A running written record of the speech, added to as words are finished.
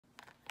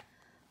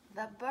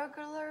The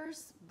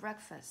Burglar's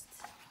Breakfast.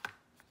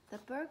 The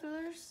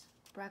Burglar's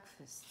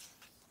Breakfast.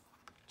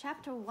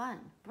 Chapter 1.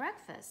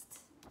 Breakfast.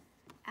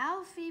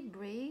 Alfie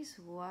Briggs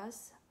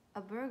was a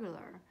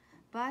burglar,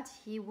 but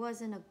he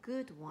wasn't a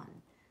good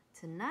one.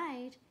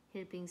 Tonight,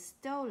 he'd been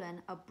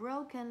stolen a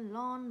broken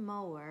lawn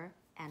mower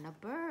and a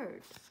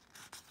bird.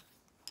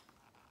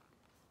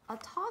 A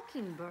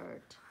talking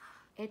bird.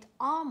 It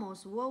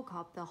almost woke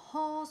up the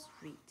whole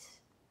street.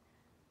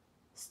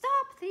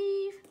 "Stop,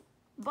 thief!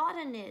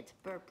 Button it,"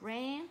 Bert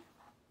ran.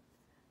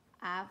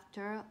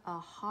 After a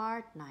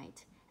hard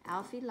night,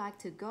 Alfie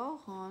liked to go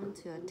home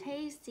to a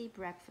tasty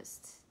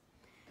breakfast.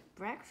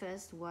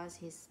 Breakfast was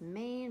his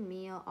main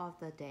meal of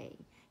the day.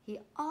 He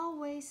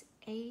always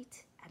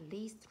ate at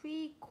least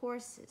 3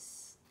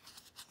 courses.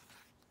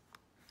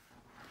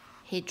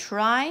 He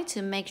tried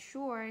to make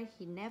sure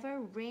he never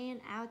ran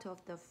out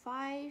of the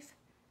 5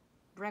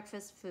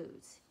 breakfast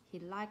foods he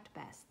liked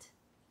best.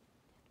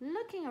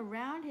 Looking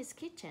around his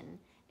kitchen,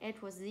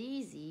 it was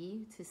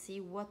easy to see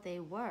what they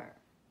were.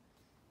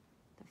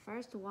 The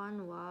first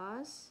one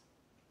was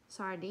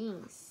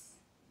sardines.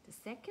 The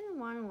second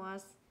one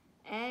was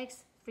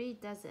eggs, 3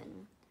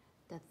 dozen.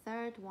 The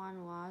third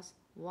one was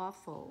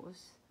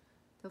waffles.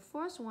 The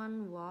fourth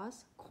one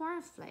was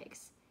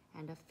cornflakes.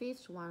 And the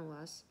fifth one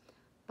was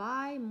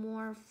buy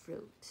more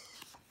fruit.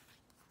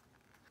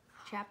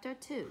 Chapter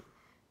 2.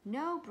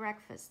 No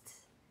breakfast.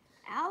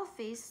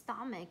 Alfie's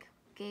stomach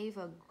gave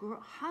a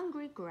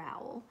hungry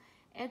growl.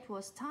 It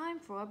was time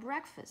for a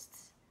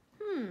breakfast.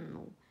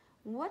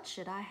 What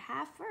should I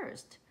have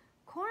first?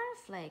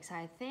 Cornflakes,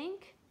 I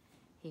think.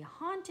 He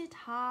hunted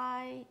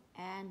high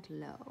and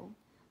low,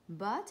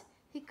 but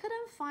he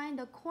couldn't find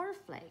the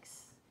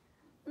cornflakes.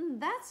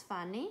 That's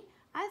funny.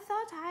 I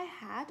thought I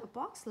had a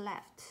box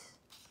left.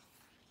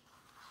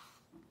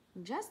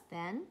 Just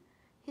then,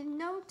 he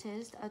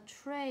noticed a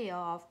trail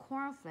of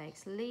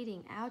cornflakes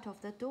leading out of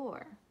the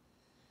door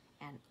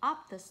and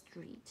up the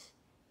street.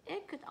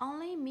 It could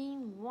only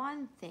mean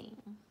one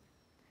thing.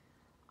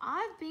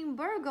 "I've been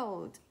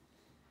burgled."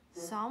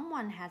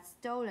 Someone had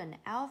stolen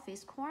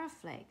Alfie's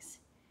cornflakes.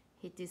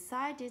 He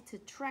decided to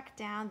track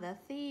down the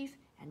thief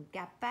and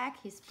get back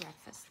his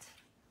breakfast.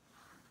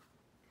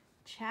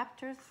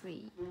 Chapter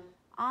 3.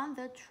 On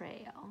the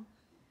trail.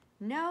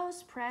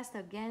 Nose pressed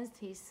against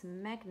his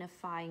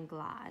magnifying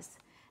glass,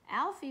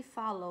 Alfie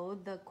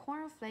followed the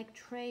cornflake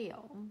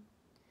trail.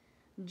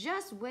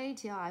 "Just wait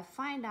till I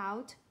find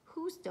out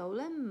who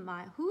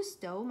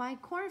stole my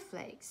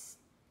cornflakes."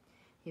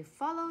 He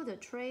followed the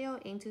trail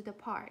into the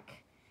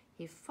park.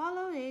 He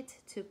followed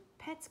it to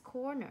Pet's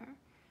Corner.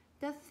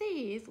 The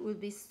thief would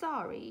be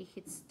sorry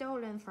he'd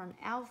stolen from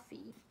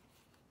Alfie.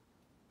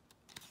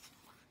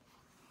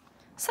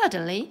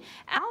 Suddenly,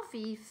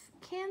 Alfie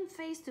came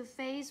face to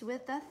face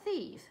with the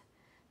thief.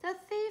 The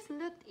thief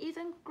looked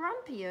even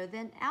grumpier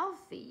than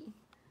Alfie.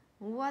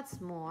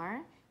 What's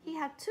more, he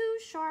had 2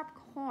 sharp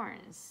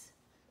horns.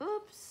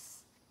 "Oops.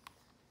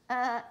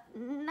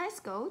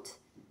 Nice goat,"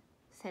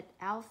 said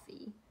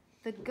Alfie.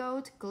 The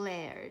goat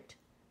glared.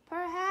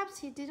 Perhaps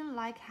he didn't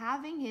like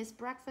having his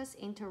breakfast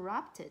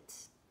interrupted.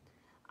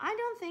 "I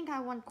don't think I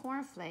want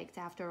cornflakes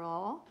after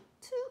all.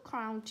 Too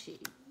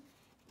crunchy."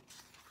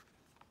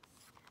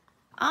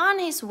 On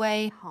his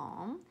way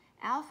home,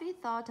 Alfie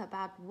thought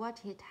about what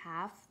he'd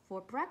have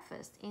for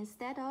breakfast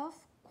instead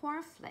of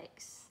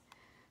cornflakes.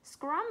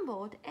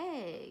 Scrambled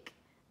egg,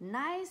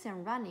 nice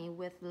and runny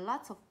with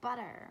lots of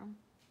butter.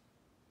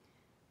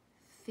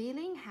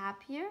 Feeling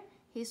happier,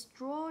 he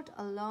strolled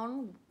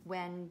along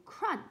when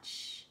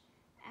crunch!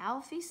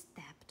 Alfie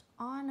stepped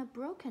on a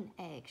broken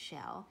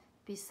eggshell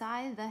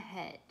beside the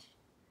hedge.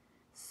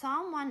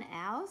 "Someone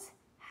else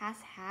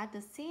has had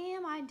the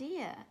same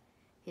idea,"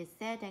 he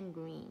said and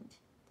grinned.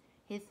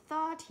 He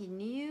thought he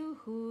knew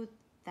who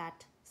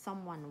that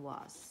someone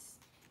was.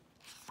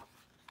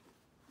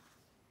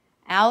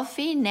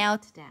 Alfie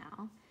knelt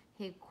down.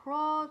 He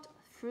crawled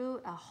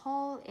through a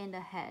hole in the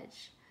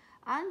hedge.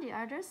 On the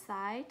other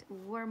side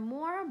were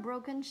more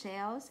broken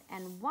shells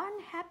and 1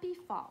 happy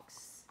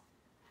fox.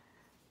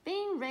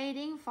 "Been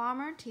raiding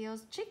Farmer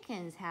Till's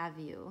chickens, have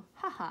you?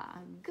 Haha,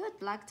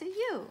 good luck to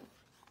you."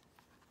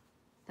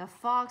 The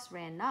fox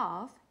ran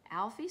off.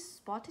 Alfie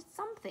spotted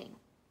something.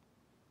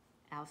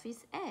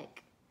 Alfie's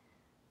egg.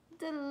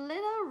 "The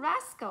little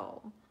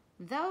rascal!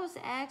 Those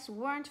eggs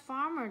weren't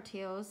Farmer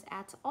Till's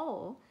at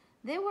all.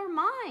 They were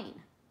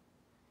mine."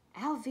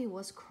 Alfie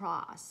was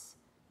cross.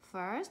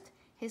 First,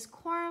 his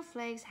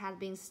cornflakes had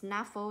been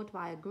snaffled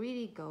by a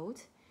greedy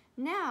goat.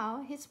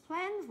 Now, his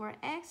plan for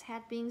eggs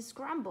had been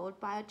scrambled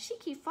by a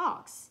cheeky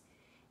fox.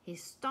 He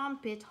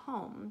stomped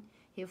home.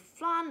 He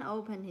flung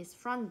open his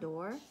front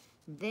door.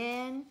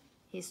 Then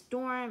he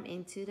stormed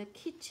into the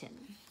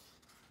kitchen.